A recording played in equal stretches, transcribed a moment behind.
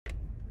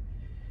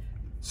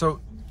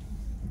So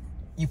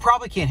you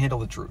probably can't handle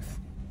the truth.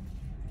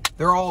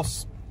 There are all,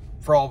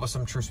 for all of us,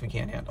 some truths we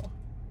can't handle.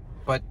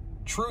 But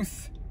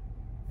truth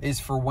is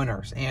for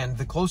winners. And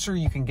the closer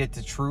you can get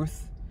to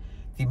truth,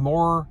 the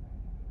more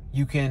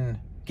you can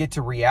get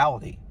to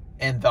reality.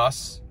 And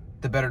thus,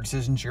 the better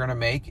decisions you're going to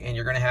make. And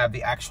you're going to have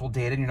the actual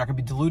data. And you're not going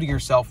to be deluding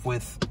yourself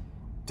with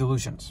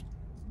delusions.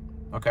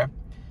 Okay?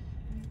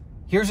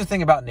 Here's the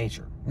thing about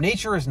nature.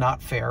 Nature is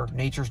not fair.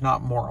 Nature's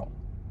not moral.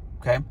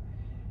 Okay?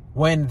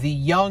 When the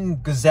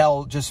young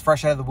gazelle just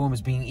fresh out of the womb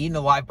is being eaten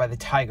alive by the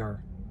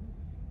tiger,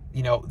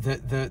 you know,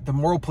 the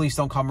moral police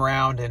don't come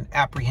around and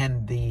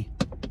apprehend the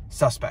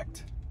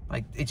suspect.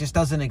 Like, it just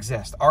doesn't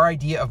exist. Our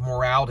idea of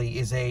morality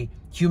is a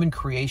human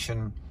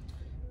creation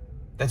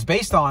that's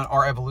based on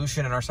our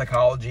evolution and our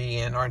psychology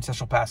and our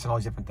ancestral past and all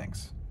these different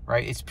things,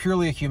 right? It's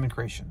purely a human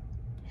creation.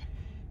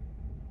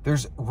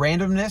 There's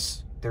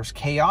randomness, there's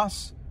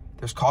chaos,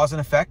 there's cause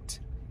and effect,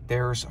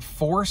 there's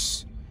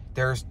force,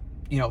 there's,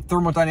 you know,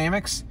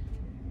 thermodynamics.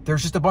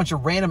 There's just a bunch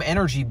of random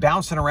energy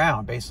bouncing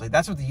around, basically.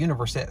 That's what the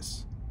universe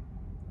is.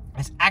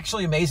 It's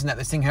actually amazing that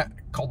this thing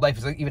called life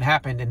has even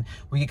happened, and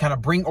we can kind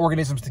of bring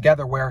organisms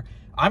together where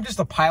I'm just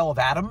a pile of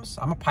atoms.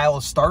 I'm a pile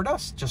of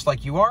stardust, just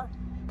like you are.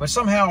 But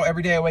somehow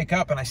every day I wake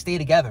up and I stay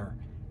together,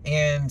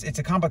 and it's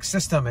a complex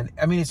system. And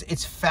I mean,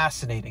 it's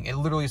fascinating. It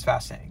literally is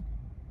fascinating.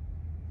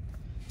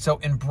 So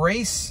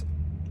embrace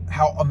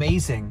how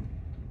amazing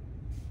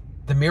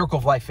the miracle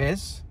of life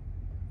is,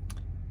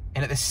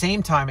 and at the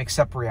same time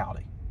accept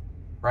reality,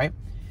 right?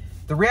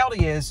 The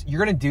reality is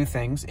you're going to do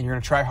things, and you're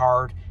going to try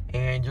hard,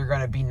 and you're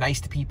going to be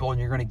nice to people, and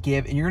you're going to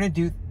give, and you're going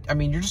to do, I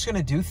mean, you're just going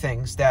to do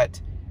things that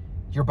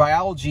your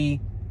biology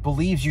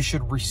believes you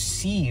should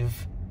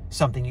receive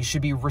something, you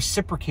should be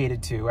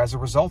reciprocated to as a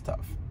result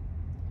of.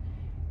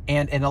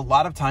 And a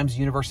lot of times the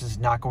universe is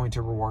not going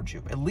to reward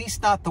you, at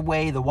least not the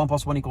way the 1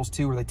 + 1 =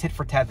 2 or the tit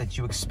for tat that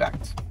you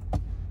expect.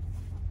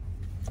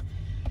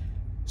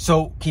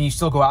 So can you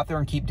still go out there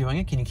and keep doing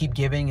it? Can you keep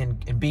giving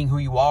and being who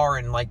you are,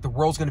 and like the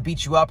world's going to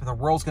beat you up and the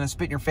world's going to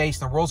spit in your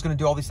face and the world's going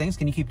to do all these things?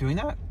 Can you keep doing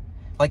that?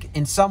 Like,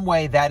 in some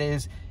way, that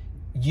is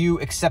you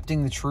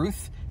accepting the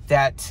truth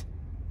that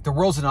the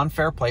world's an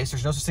unfair place.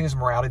 There's no such thing as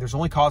morality. There's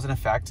only cause and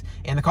effect.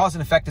 And the cause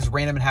and effect is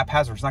random and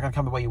haphazard. It's not going to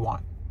come the way you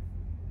want.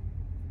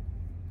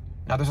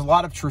 Now, there's a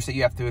lot of truths that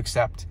you have to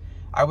accept.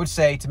 I would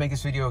say, to make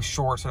this video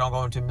short so I don't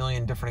go into a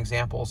million different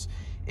examples,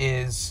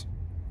 is,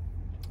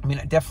 I mean,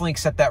 definitely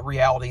accept that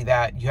reality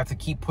that you have to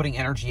keep putting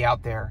energy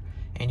out there,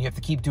 and you have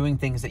to keep doing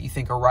things that you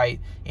think are right.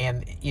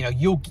 And, you know,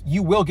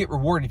 you will get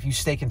rewarded if you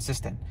stay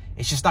consistent.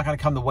 It's just not going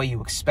to come the way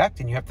you expect,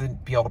 and you have to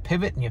be able to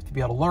pivot, and you have to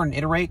be able to learn and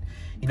iterate.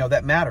 You know,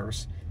 that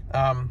matters.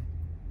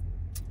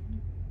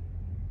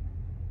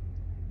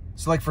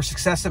 So like for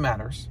success, it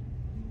matters.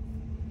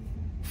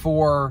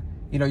 For,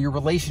 you know, your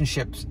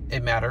relationships,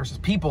 it matters.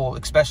 People,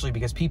 especially,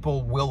 because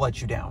people will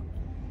let you down.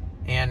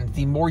 And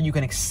the more you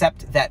can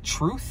accept that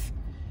truth,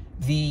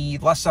 the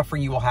less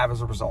suffering you will have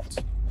as a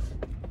result.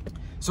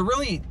 So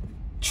really,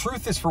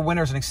 truth is for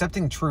winners, and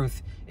accepting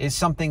truth is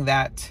something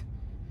that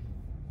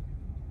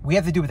we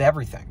have to do with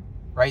everything,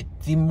 right?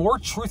 The more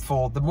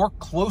truthful, the more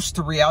close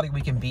to reality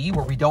we can be,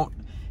 where we don't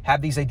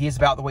have these ideas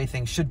about the way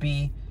things should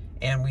be,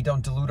 and we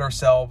don't delude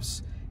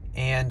ourselves,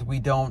 and we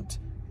don't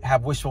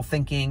have wishful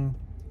thinking,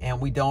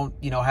 and we don't,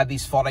 you know, have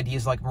these flawed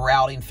ideas like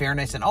morality and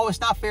fairness, and, oh, it's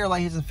not fair,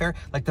 life isn't fair.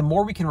 Like, the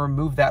more we can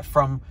remove that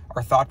from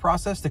our thought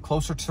process, the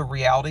closer to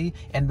reality,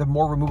 and the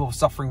more removal of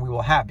suffering we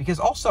will have. Because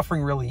all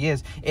suffering really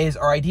is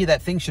our idea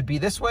that things should be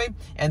this way,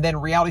 and then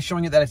reality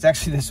showing you that it's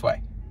actually this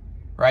way,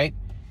 right?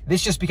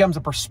 This just becomes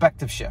a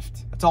perspective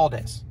shift. That's all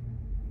it is.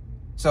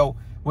 So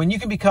when you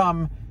can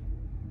become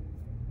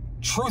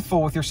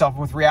truthful with yourself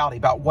and with reality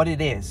about what it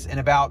is, and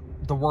about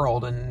the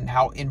world, and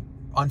how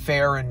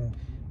unfair and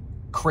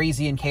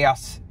crazy and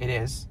chaos it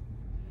is,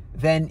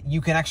 then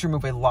you can actually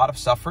remove a lot of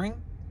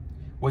suffering,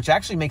 which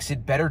actually makes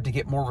it better to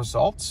get more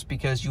results,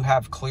 because you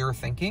have clearer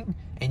thinking,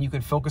 and you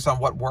can focus on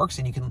what works,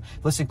 and you can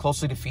listen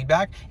closely to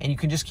feedback, and you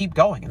can just keep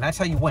going. And that's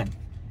how you win.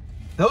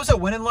 Those that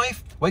win in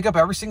life wake up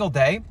every single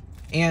day,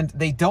 and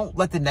they don't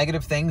let the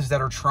negative things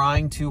that are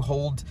trying to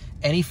hold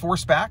any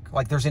force back.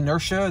 Like, there's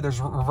inertia, there's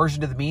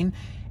reversion to the mean.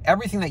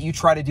 Everything that you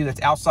try to do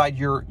that's outside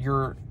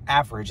your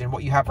average and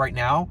what you have right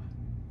now,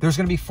 there's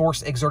going to be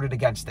force exerted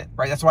against it,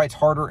 right? That's why it's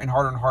harder and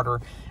harder and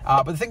harder.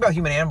 But the thing about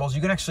human animals,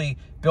 you can actually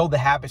build the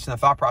habits and the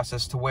thought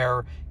process to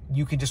where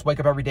you can just wake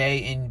up every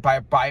day, and by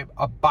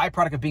a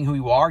byproduct of being who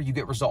you are, you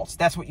get results.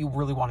 That's what you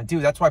really want to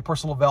do. That's why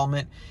personal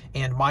development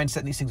and mindset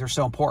and these things are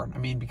so important. I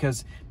mean,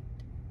 because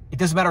it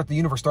doesn't matter what the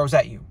universe throws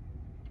at you.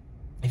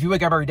 If you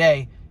wake up every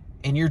day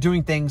and you're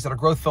doing things that are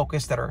growth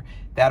focused, that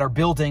are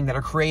building, that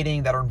are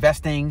creating, that are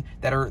investing,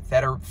 that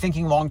are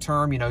thinking long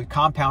term, you know,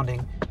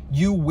 compounding,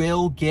 you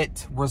will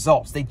get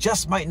results. They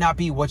just might not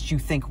be what you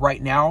think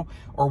right now,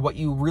 or what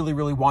you really,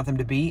 really want them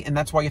to be. And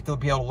that's why you have to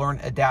be able to learn,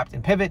 adapt,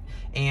 and pivot,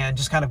 and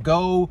just kind of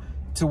go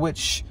to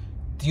which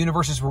the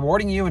universe is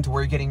rewarding you, and to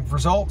where you're getting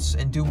results,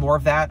 and do more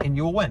of that, and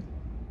you will win.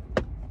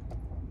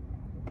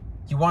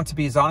 You want to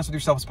be as honest with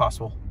yourself as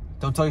possible.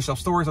 Don't tell yourself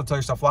stories. Don't tell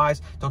yourself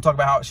lies. Don't talk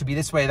about how it should be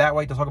this way, that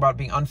way. Don't talk about it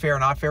being unfair or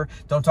not fair.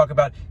 Don't talk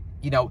about,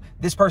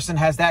 this person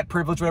has that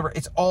privilege, whatever.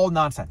 It's all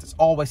nonsense. It's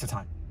all a waste of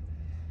time.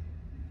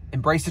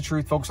 Embrace the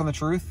truth. Focus on the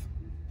truth,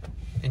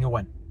 and you'll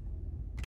win.